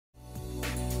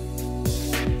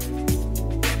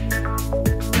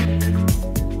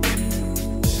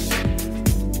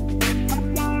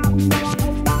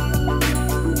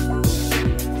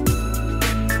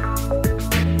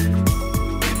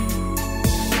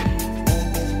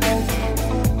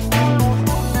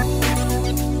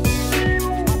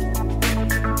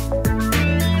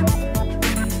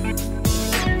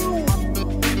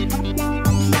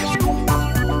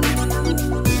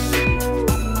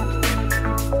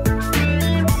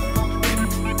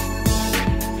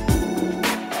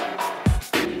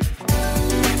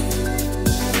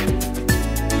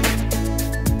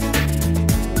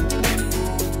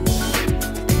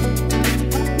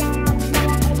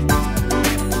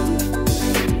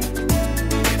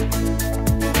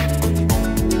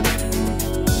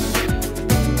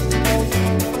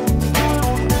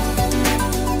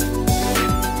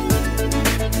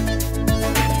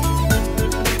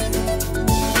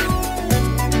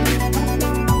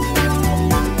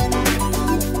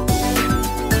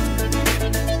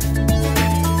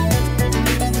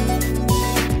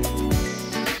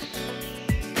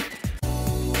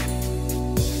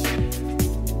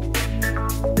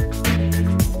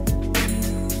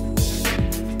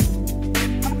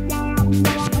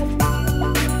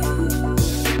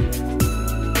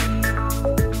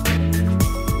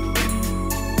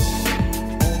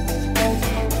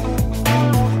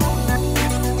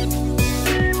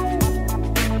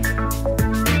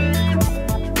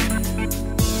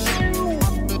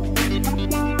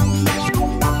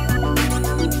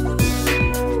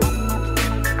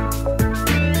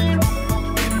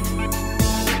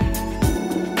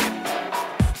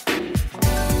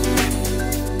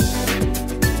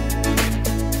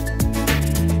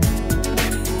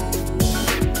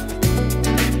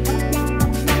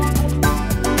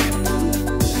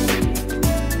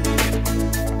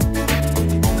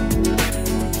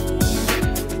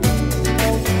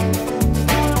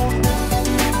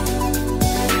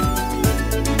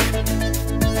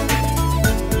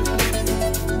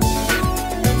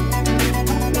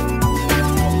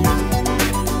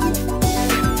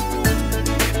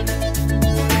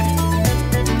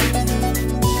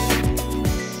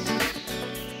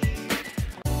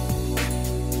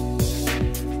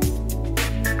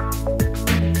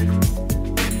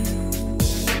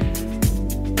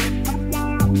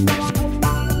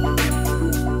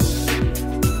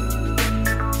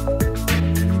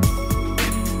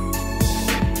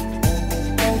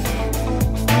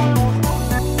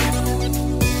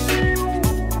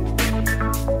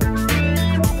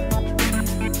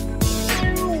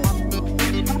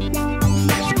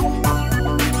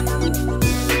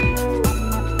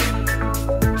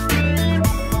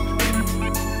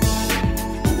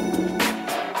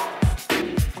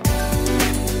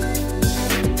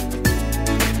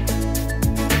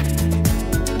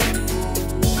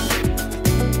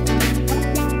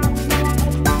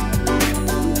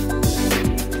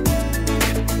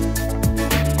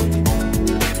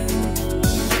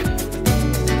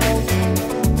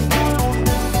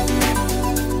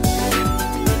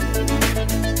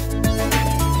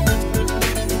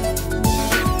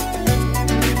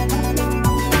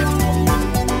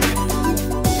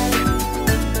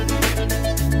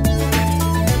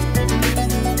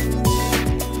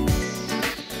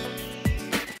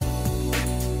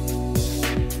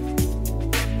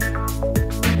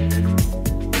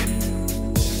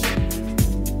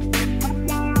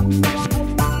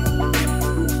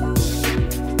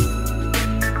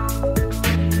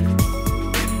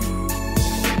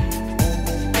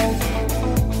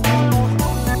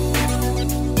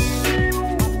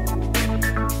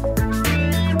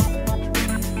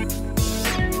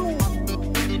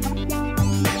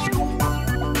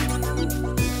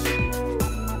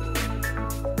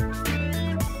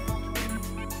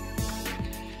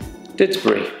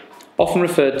Didsbury, often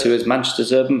referred to as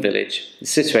Manchester's urban village, is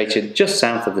situated just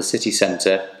south of the city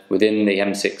centre within the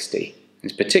M60 and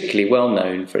is particularly well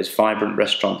known for its vibrant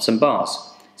restaurants and bars,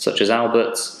 such as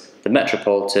Albert's, the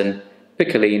Metropolitan,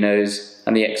 Piccolino's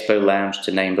and the Expo Lounge,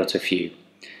 to name but a few.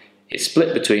 It's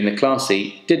split between the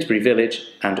classy Didsbury Village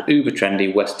and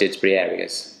uber-trendy West Didsbury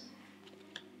areas.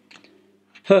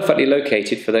 Perfectly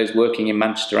located for those working in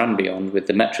Manchester and beyond, with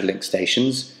the Metrolink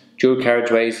stations, dual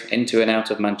carriageways into and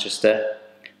out of Manchester,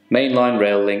 mainline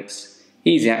rail links,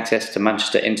 easy access to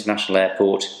Manchester International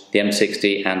Airport, the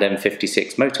M60 and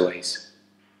M56 motorways.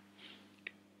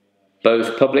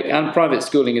 Both public and private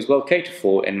schooling is well catered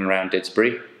for in and around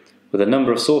Didsbury, with a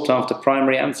number of sought-after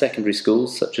primary and secondary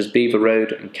schools such as Beaver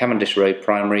Road and Cavendish Road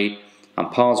Primary and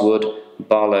Parswood,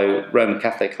 Barlow Roman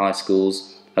Catholic High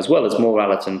Schools, as well as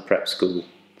Morallerton Prep School,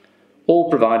 all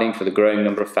providing for the growing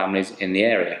number of families in the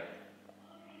area.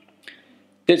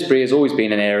 Didsbury has always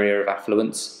been an area of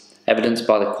affluence, evidenced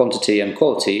by the quantity and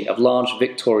quality of large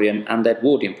Victorian and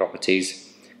Edwardian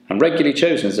properties, and regularly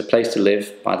chosen as a place to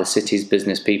live by the city's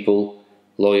business people,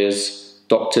 lawyers,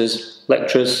 doctors,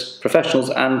 lecturers, professionals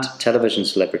and television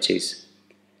celebrities.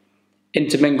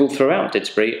 Intermingled throughout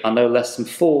Didsbury are no less than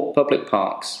 4 public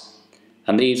parks,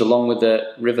 and these, along with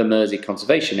the River Mersey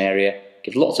Conservation Area,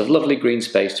 give lots of lovely green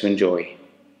space to enjoy.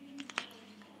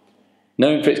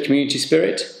 Known for its community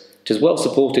spirit, it has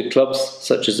well-supported clubs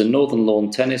such as the Northern Lawn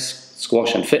Tennis,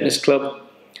 Squash and Fitness Club,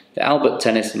 the Albert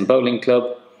Tennis and Bowling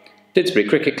Club, Didsbury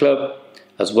Cricket Club,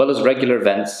 as well as regular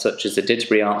events such as the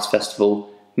Didsbury Arts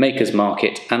Festival, Makers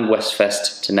Market and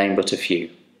Westfest, to name but a few.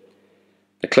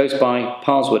 The close-by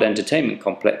Parswood Entertainment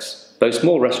Complex boasts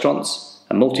more restaurants,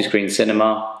 a multi-screen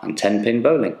cinema and 10-pin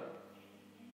bowling.